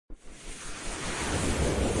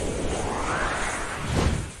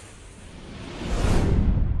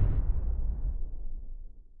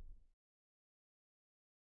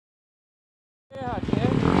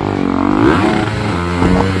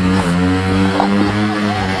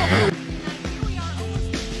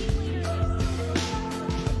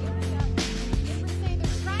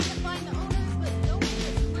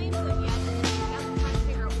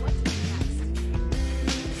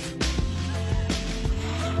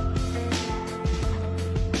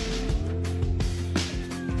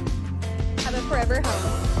forever home.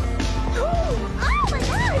 Oh my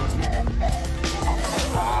gosh!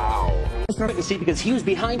 Wow. See, because he was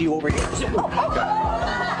behind you over here. Was that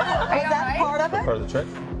part of it? Part of the trick?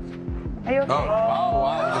 Are you okay? Oh,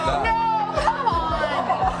 wow. Look at that.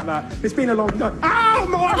 No, come on! It's been a long time. Oh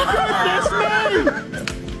my goodness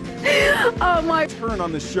me! Oh my. Turn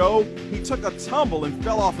on the show, he took a tumble and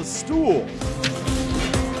fell off a stool.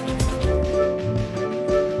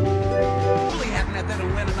 Really happened at that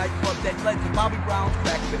Atlanta nightclub that led to Bobby Brown's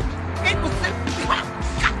crack baby. It was simply hot.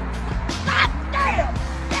 God damn!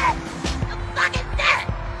 Yes! You fucking dead!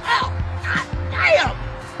 Oh, God damn!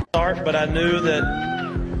 Start, but I knew that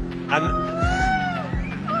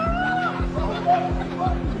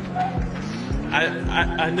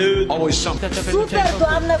I knew Always something. Super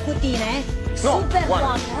glavna kutina. Super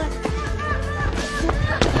glavna.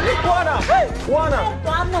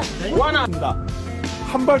 원합니다.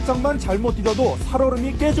 한 발짝만 잘못 디뎌도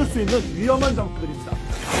살얼음이 깨질 수 있는 위험한 장소들입니다.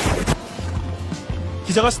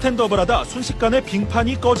 기자가 스탠드업을 하다 순식간에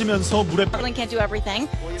빙판이 꺼지면서 물에 Portland can't do everything,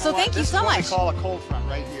 so thank you so much. Call a cold front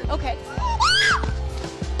right here. Okay.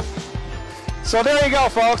 So there you go,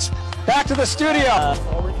 folks. Back to the studio.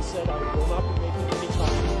 already said I will not be making any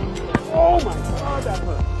comments. Oh my God, that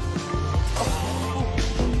hurt.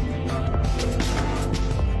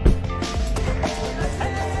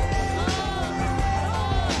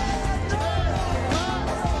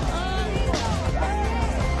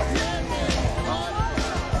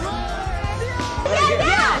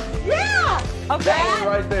 Okay.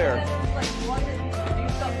 Right there.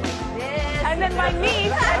 And then my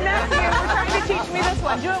niece and nephew were trying to teach me this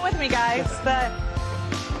one. Do it with me, guys.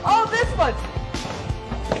 Oh, this one.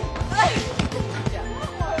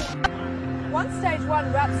 Once stage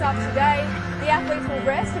one wraps up today, the athletes will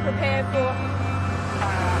rest to prepare for.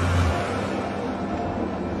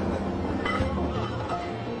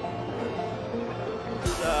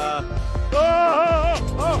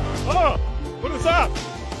 What is that?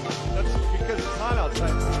 That's because it's hot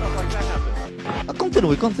outside. Stuff like that happens.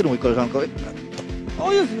 Continuă călăjancă.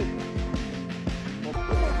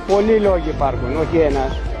 Πολλοί λόγοι υπάρχουν, όχι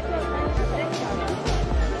ένας.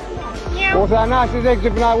 Ο Θανάσης δεν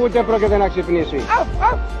ξυπνά, ούτε πρόκειται να ξυπνήσει.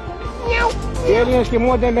 Οι Έλληνες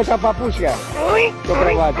κοιμούνται με τα παπούσια στο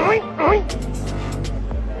κρεβάτι.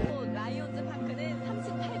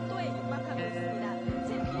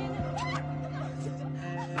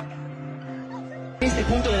 Este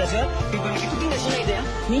punto de la ciudad, que para que tú tengas una idea,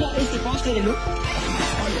 mira este poste de luz.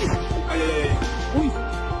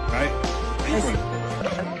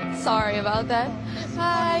 Sorry about that.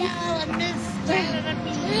 Hi.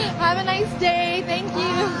 Have a nice day. Thank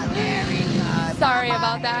you. Sorry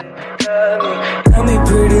about that. Tell me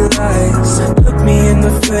pretty lies, look me in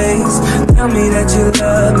the face, tell me that you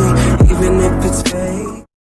love me, even if it's fake.